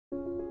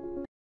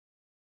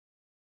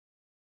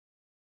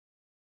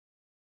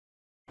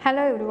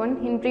Hello everyone,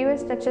 in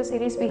previous lecture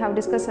series we have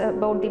discussed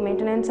about the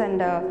maintenance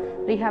and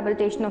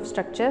rehabilitation of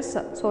structures.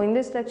 So in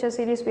this lecture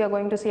series we are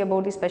going to see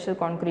about the special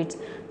concretes.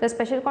 The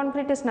special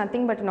concrete is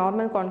nothing but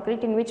normal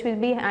concrete in which we will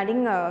be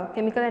adding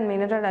chemical and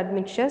mineral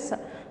admixtures.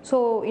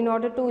 So in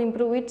order to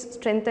improve its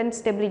strength and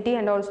stability,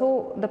 and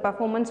also the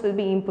performance will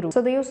be improved.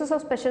 So the uses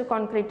of special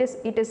concrete is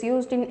it is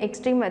used in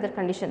extreme weather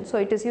conditions. So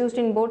it is used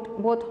in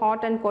both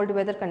hot and cold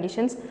weather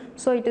conditions.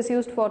 So it is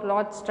used for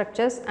large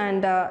structures,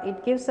 and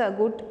it gives a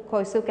good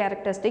cohesive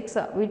characteristics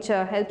which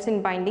helps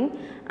in binding,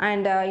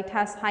 and it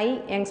has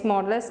high Young's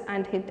modulus,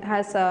 and it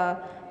has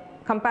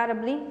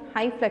comparably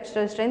high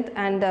flexural strength,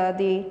 and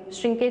the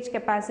shrinkage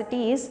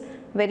capacity is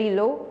very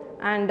low,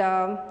 and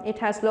it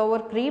has lower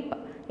creep.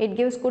 It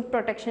gives good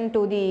protection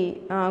to the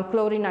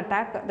chlorine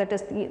attack, that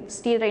is the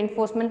steel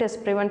reinforcement is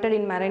prevented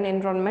in marine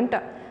environment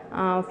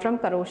from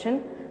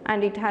corrosion,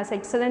 and it has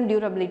excellent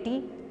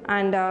durability,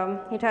 and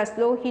it has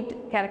low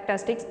heat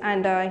characteristics,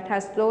 and it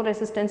has low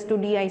resistance to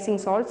de-icing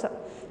salts,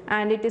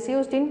 and it is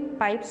used in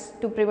pipes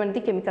to prevent the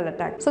chemical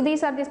attack. So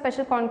these are the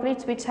special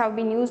concretes which have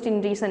been used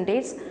in recent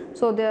days.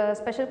 So the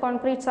special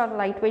concretes are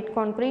lightweight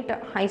concrete,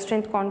 high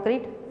strength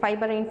concrete,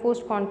 fiber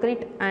reinforced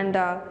concrete, and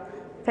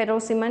ferro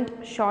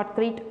cement,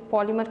 shotcrete,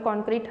 polymer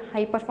concrete,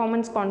 high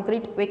performance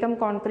concrete, vacuum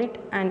concrete,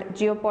 and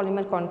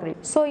geopolymer concrete.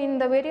 So in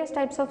the various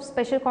types of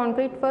special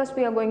concrete, first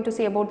we are going to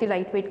see about the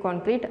lightweight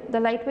concrete. The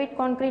lightweight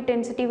concrete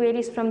density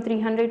varies from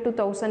 300 to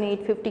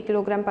 1850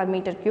 kg per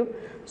meter cube.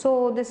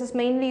 So this is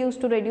mainly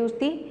used to reduce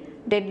the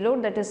dead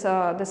load, that is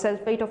the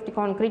self weight of the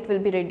concrete will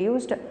be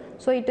reduced.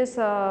 So it is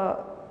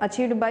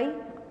achieved by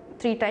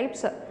three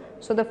types.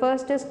 So the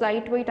first is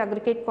lightweight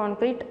aggregate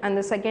concrete, and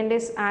the second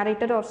is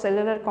aerated or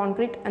cellular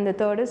concrete, and the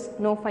third is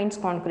no fines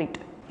concrete.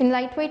 In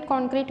lightweight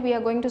concrete we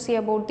are going to see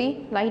about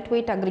the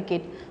lightweight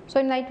aggregate. So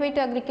in lightweight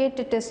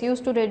aggregate it is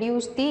used to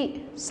reduce the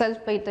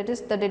self weight, that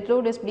is the dead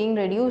load is being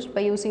reduced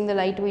by using the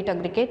lightweight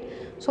aggregate.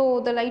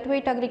 So the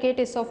lightweight aggregate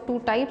is of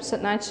two types,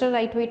 natural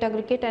lightweight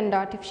aggregate and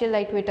artificial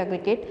lightweight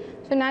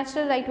aggregate. So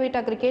natural lightweight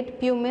aggregate,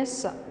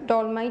 pumice,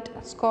 dolomite,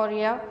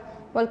 scoria,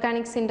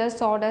 volcanic cinders,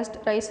 sawdust,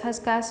 rice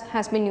husk gas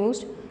has been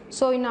used.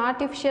 So in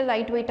artificial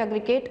lightweight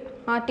aggregate,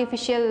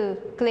 artificial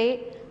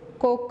clay,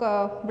 coke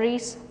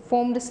breeze,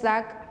 foamed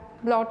slag,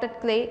 blotted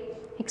clay,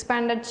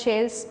 expanded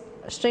shales,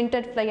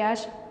 strinted fly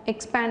ash,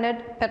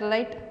 expanded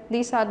perlite,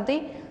 these are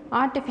the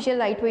artificial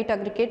lightweight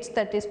aggregates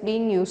that is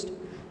being used.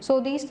 So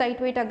these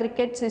lightweight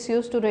aggregates is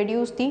used to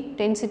reduce the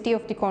density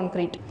of the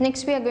concrete.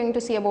 Next we are going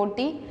to see about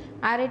the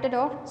aerated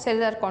or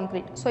cellular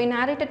concrete. So in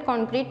aerated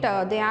concrete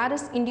the air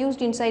is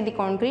induced inside the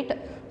concrete.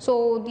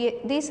 So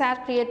this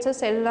air creates a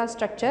cellular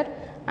structure,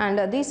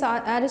 and this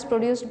air is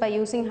produced by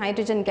using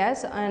hydrogen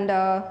gas, and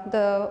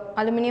the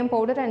aluminum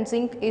powder and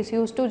zinc is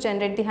used to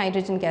generate the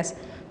hydrogen gas.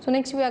 So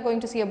next we are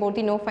going to see about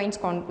the no fines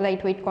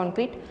lightweight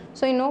concrete.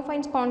 So in no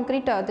fines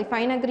concrete the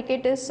fine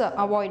aggregate is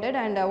avoided,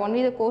 and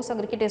only the coarse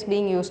aggregate is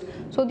being used.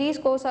 So these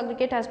coarse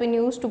aggregate has been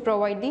used to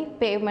provide the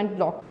pavement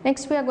block.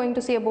 Next we are going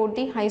to see about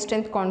the high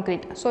strength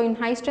concrete. So in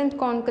high strength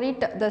concrete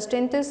the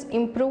strength is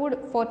improved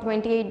for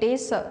 28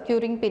 days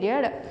curing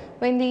period.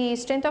 When the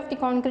strength of the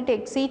concrete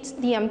exceeds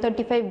the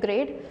M35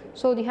 grade,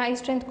 so the high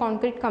strength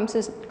concrete comes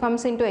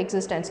into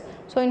existence.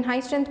 So in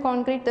high strength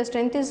concrete the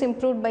strength is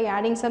improved by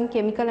adding some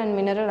chemical and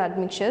mineral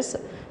admixtures.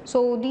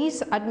 So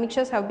these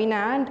admixtures have been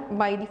added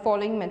by the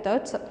following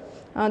methods.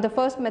 The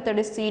first method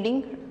is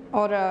seeding,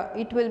 or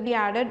it will be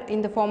added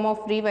in the form of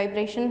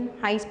revibration,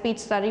 high speed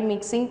slurry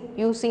mixing,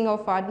 using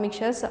of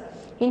admixtures,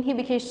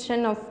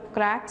 inhibition of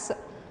cracks,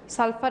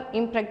 sulfur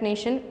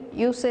impregnation,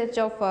 usage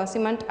of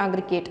cement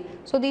aggregate.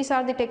 So these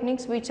are the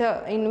techniques which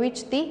in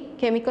which the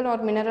chemical or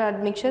mineral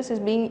admixtures is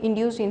being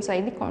induced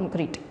inside the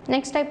concrete.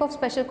 Next type of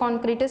special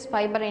concrete is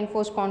fiber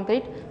reinforced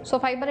concrete. So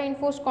fiber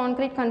reinforced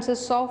concrete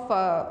consists of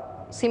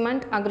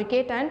cement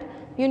aggregate and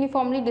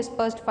uniformly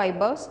dispersed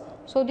fibers.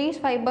 So these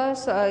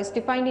fibers is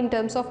defined in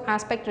terms of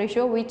aspect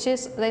ratio, which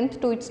is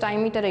length to its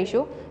diameter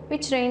ratio,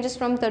 which ranges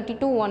from 30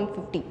 to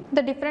 150.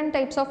 The different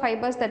types of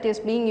fibers that is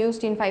being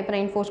used in fiber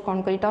reinforced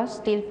concrete are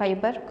steel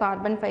fiber,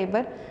 carbon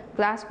fiber,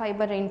 glass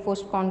fiber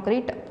reinforced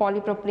concrete,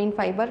 polypropylene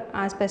fiber,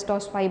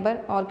 asbestos fiber,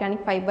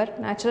 organic fiber,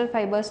 natural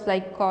fibers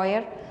like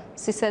coir,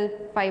 sisal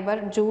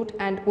fiber, jute,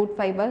 and wood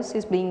fibers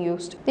is being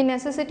used. The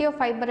necessity of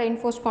fiber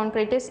reinforced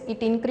concrete is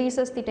it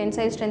increases the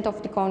tensile strength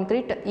of the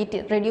concrete,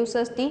 it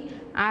reduces the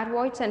air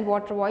voids and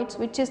water voids,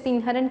 which is the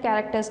inherent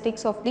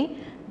characteristics of the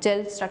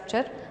gel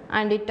structure,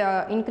 and it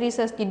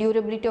increases the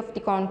durability of the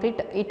concrete.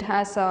 It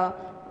has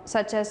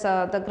such as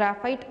the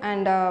graphite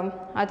and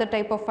other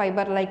type of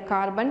fiber like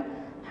carbon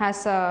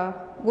has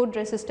good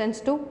resistance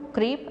to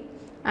creep,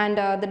 and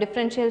the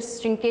differential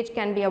shrinkage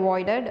can be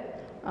avoided,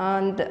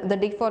 and the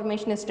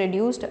deformation is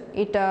reduced.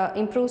 It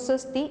improves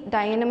the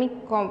dynamic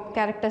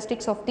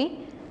characteristics of the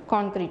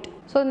concrete.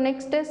 So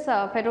next is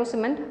ferro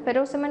cement.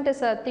 Ferro cement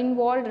is a thin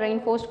walled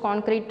reinforced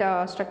concrete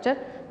structure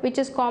which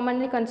is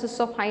commonly consists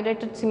of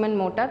hydrated cement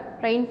mortar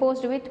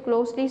reinforced with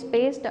closely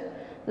spaced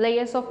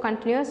layers of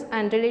continuous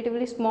and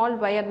relatively small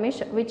wire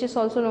mesh, which is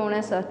also known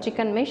as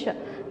chicken mesh,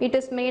 It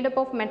is made up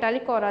of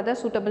metallic or other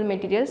suitable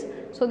materials.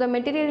 So the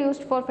material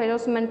used for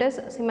ferrocement is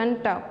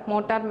cement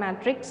mortar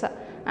matrix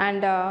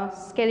and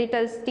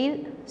skeletal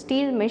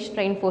steel mesh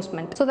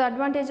reinforcement. So the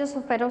advantages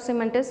of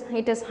ferrocement is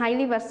it is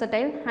highly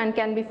versatile and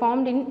can be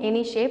formed in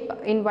any shape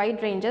in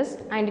wide ranges,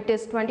 and it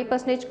is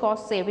 20%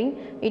 cost saving.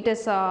 It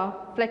is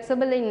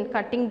flexible in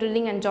cutting,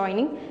 drilling and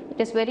joining.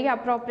 It is very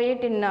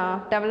appropriate in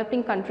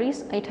developing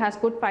countries. It has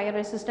good fire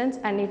resistance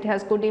and it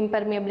has good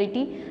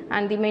impermeability,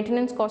 and the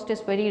maintenance cost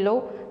is very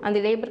low and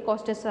the labor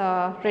cost is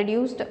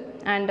reduced,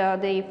 and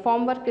the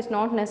formwork is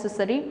not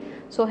necessary.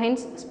 So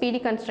hence speedy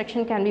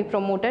construction can be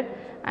promoted,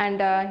 and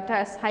it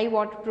has high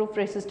waterproof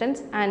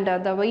resistance, and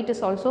the weight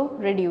is also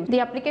reduced. The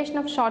application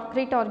of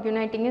shotcrete or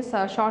uniting is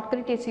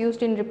shotcrete is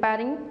used in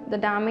repairing the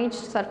damaged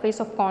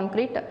surface of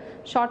concrete.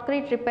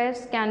 Shotcrete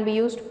repairs can be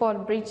used for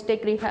breach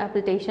deck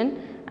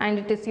rehabilitation, and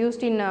it is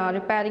used in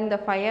repairing the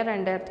fire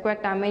and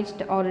earthquake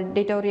damaged or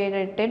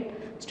deteriorated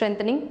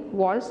strengthening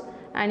walls,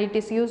 and it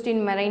is used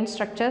in marine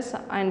structures,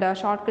 and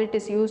shotcrete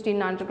is used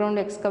in underground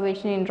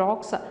excavation in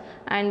rocks,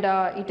 and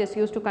it is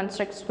used to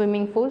construct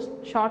swimming pools.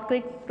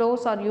 Shotcrete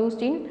floors are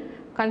used in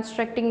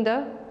constructing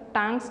the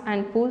tanks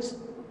and pools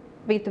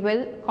with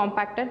well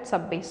compacted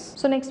subbase.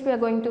 So next we are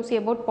going to see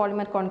about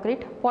polymer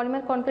concrete.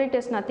 Polymer concrete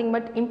is nothing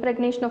but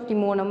impregnation of the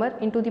monomer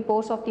into the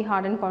pores of the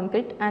hardened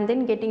concrete and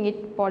then getting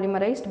it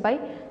polymerized by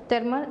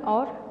thermal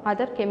or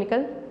other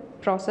chemical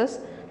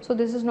process. So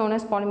this is known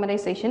as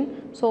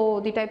polymerization.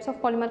 So the types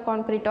of polymer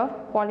concrete are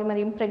polymer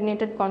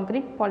impregnated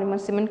concrete, polymer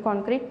cement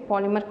concrete,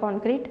 polymer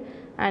concrete,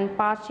 and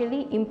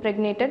partially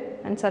impregnated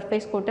and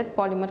surface coated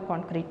polymer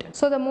concrete.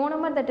 So the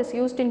monomer that is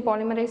used in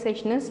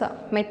polymerization is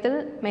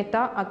methyl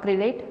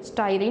methacrylate,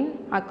 styrene,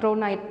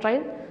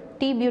 acrylonitrile,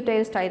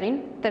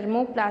 T-butylstyrene,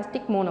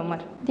 thermoplastic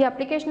monomer. The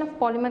application of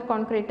polymer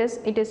concrete is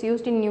it is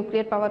used in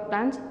nuclear power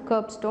plants,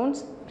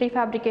 curbstones,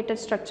 prefabricated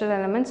structural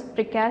elements,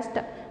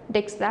 precast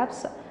deck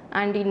slabs,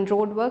 and in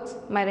road works,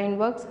 marine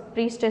works,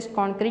 pre-stressed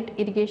concrete,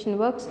 irrigation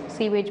works,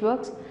 sewage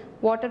works,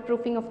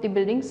 waterproofing of the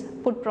buildings,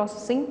 food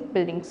processing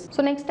buildings.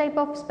 So next type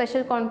of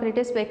special concrete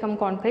is vacuum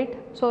concrete.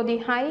 So the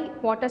high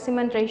water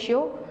cement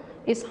ratio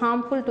is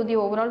harmful to the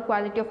overall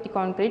quality of the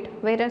concrete,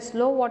 whereas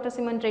low water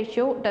cement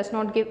ratio does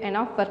not give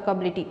enough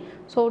workability.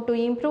 So to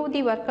improve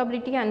the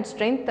workability and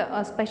strength,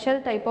 a special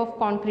type of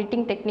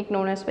concreting technique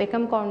known as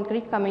vacuum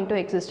concrete come into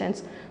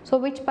existence. So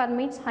which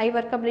permits high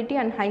workability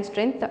and high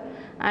strength,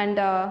 and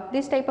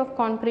this type of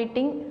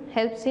concreting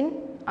helps in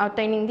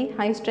attaining the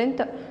high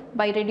strength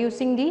by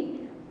reducing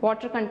the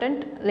water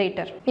content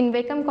later. In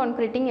vacuum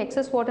concreting,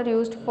 excess water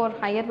used for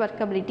higher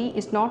workability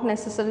is not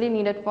necessarily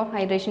needed for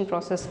hydration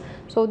process.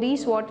 So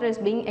this water is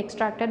being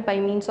extracted by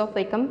means of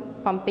vacuum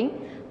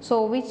pumping,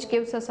 so which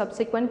gives a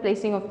subsequent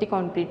placing of the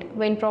concrete.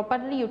 When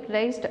properly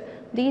utilized,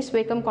 this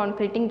vacuum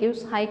concreting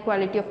gives high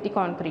quality of the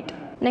concrete.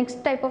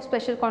 Next type of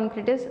special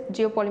concrete is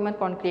geopolymer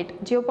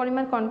concrete.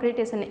 Geopolymer concrete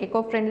is an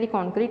eco-friendly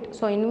concrete,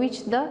 so in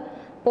which the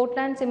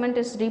Portland cement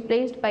is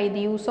replaced by the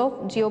use of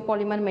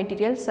geopolymer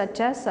materials such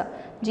as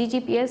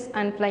GGPS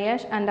and fly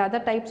ash and other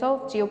types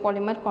of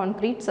geopolymer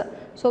concretes,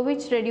 so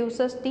which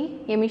reduces the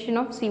emission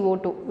of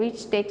CO2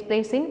 which takes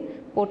place in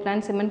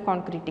Portland cement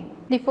concreting.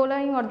 The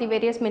following are the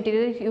various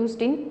materials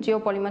used in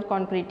geopolymer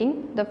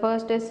concreting. The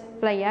first is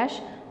fly ash,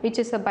 which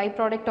is a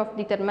byproduct of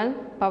the thermal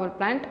power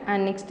plant,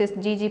 and next is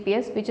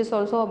GGPS, which is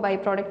also a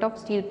byproduct of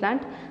steel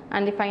plant,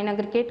 and the fine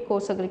aggregate,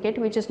 coarse aggregate,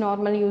 which is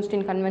normally used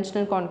in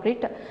conventional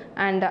concrete,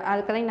 and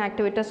alkaline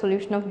activator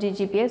solution of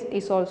GGPS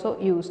is also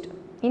used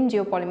in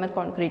geopolymer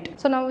concrete.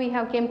 So now we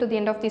have came to the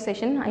end of the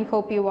session. I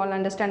hope you all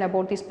understand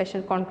about the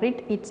special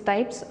concrete, its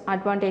types,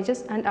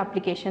 advantages and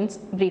applications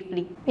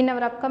briefly. In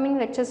our upcoming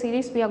lecture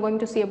series, we are going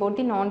to see about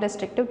the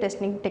non-destructive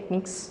testing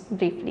techniques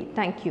briefly.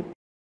 Thank you.